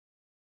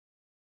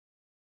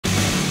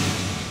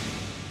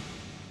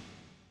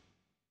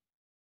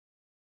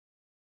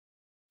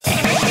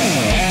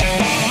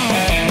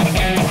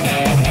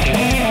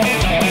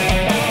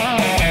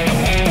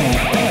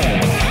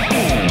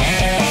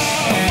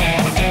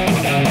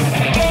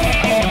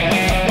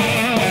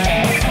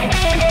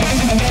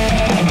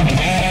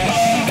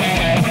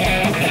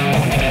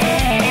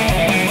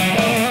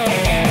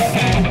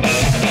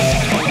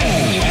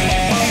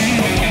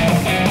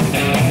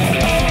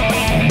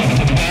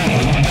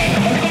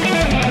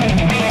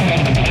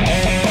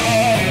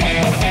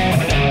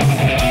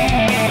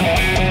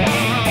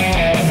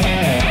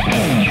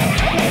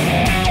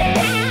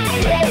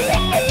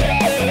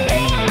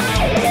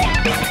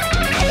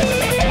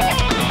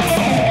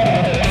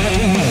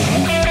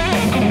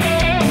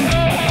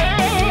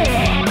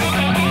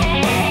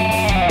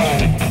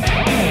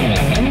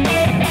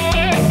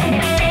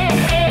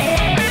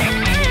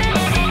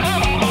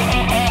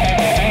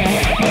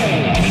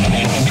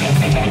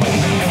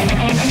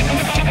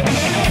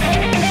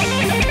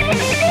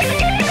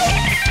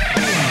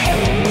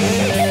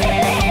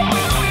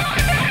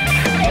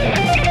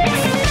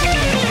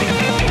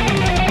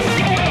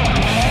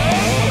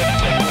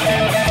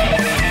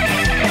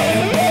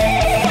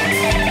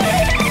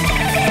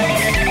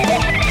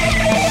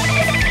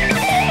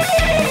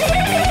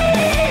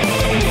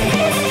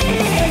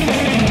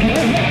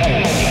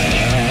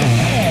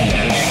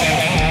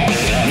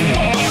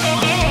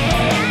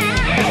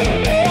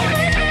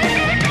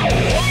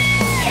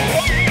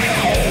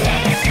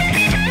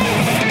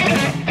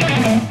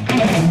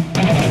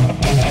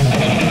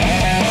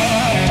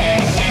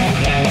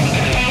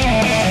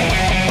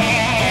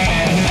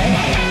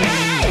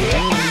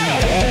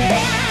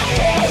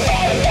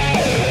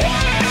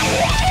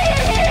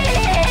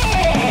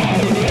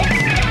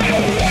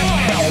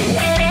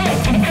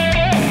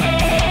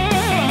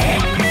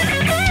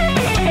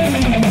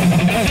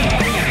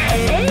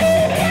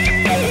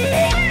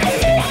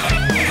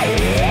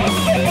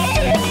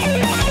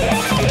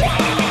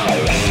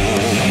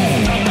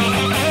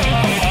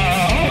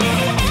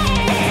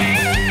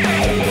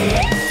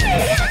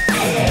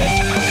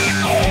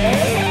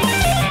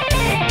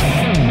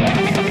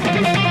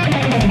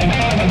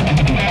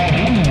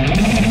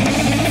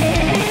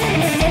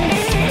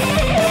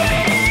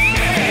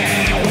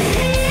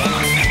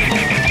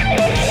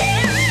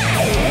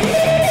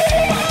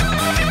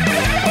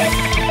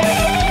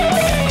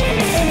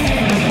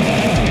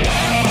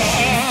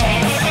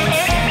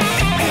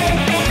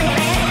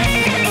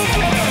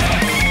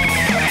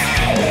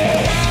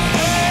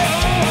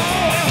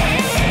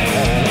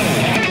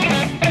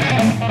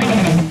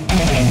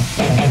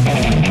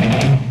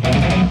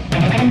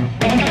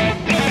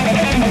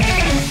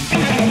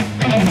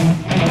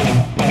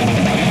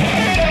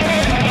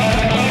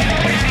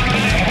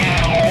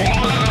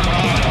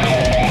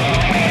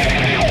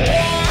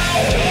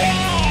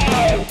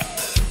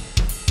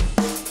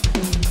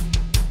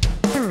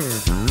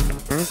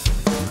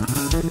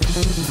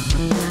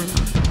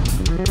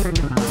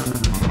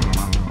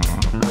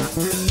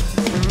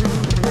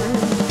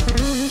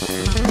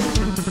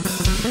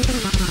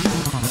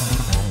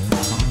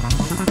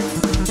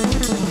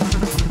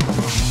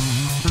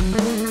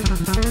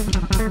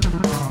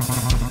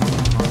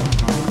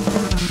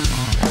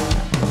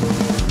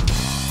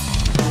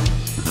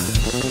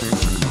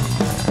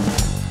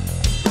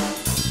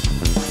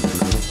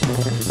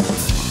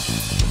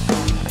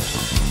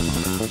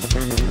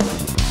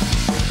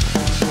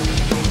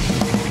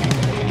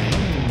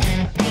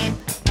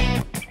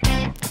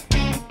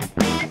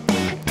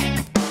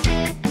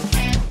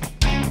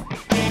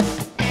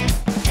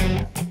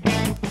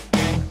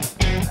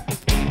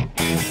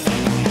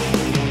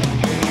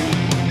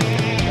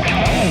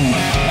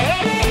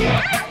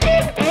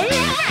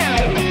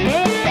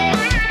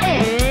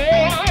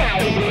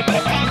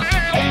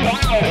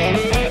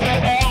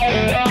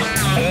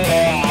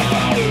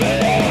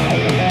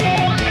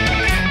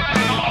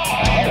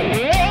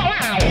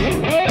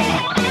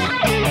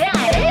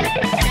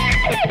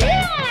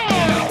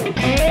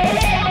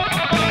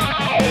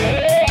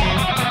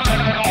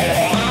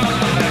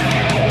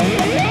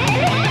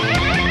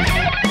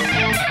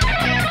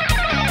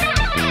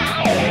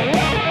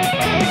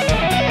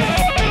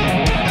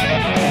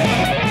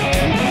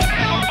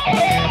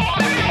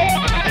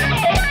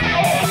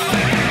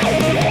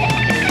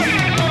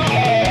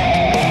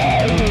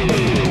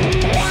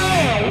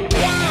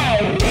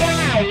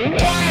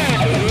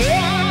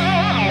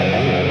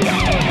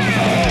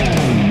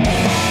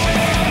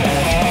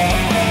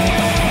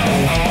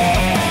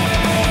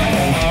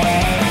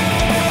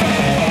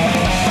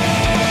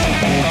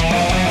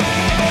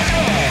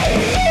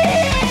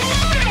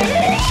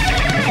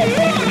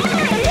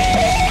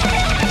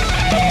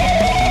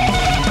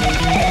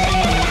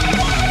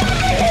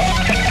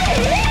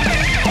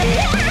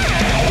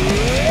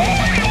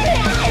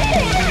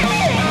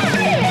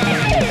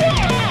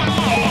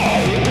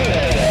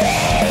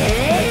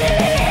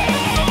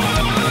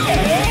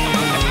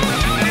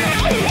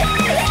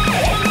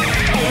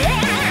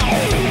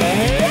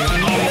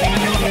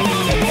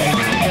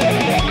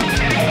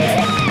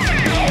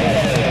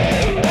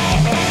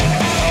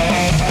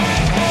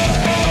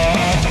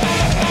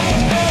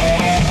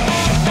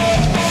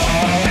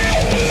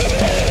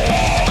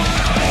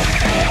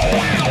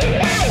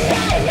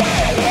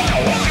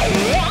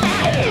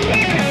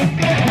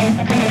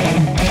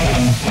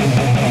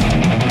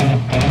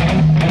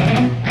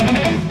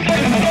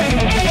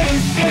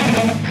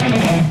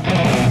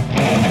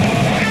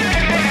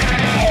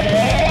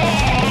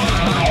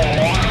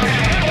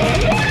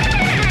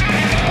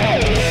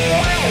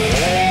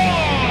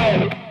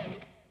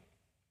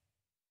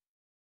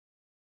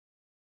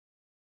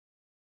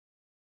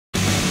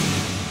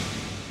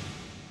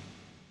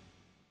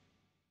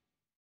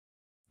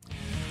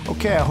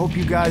Okay, I hope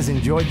you guys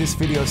enjoyed this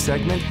video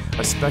segment.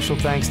 A special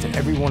thanks to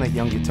everyone at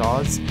Young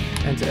Guitars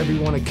and to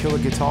everyone at Killer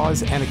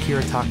Guitars and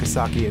Akira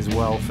Takasaki as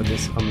well for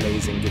this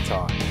amazing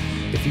guitar.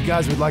 If you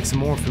guys would like some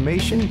more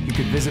information, you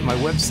could visit my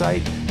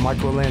website,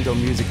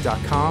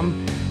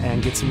 mikeorlandomusic.com,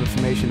 and get some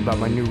information about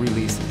my new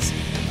releases.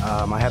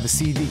 I have a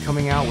CD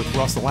coming out with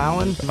Russell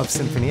Allen of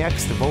Symphony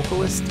X, the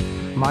vocalist,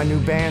 my new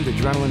band,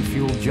 Adrenaline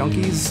Fueled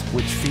Junkies,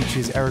 which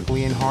features Eric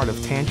Leonhardt of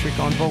Tantric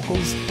on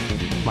vocals,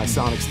 my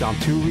Sonic Stomp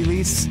 2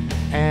 release,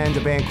 and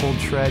a band called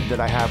Shred that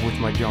I have with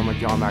my drummer,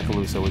 John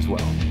Macaluso, as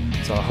well.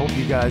 So I hope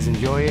you guys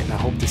enjoy it, and I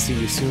hope to see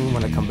you soon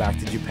when I come back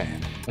to Japan.